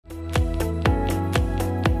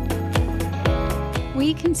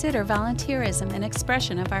We consider volunteerism an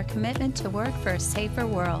expression of our commitment to work for a safer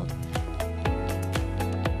world.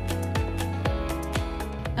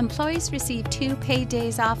 Employees receive 2 paid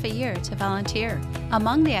days off a year to volunteer.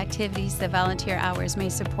 Among the activities that volunteer hours may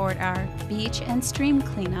support are beach and stream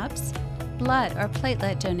cleanups, blood or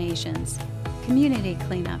platelet donations, community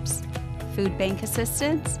cleanups, food bank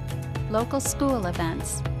assistance, local school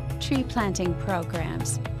events, tree planting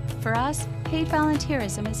programs. For us, paid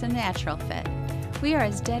volunteerism is a natural fit. We are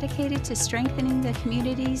as dedicated to strengthening the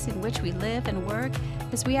communities in which we live and work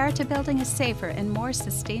as we are to building a safer and more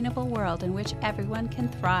sustainable world in which everyone can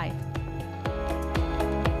thrive.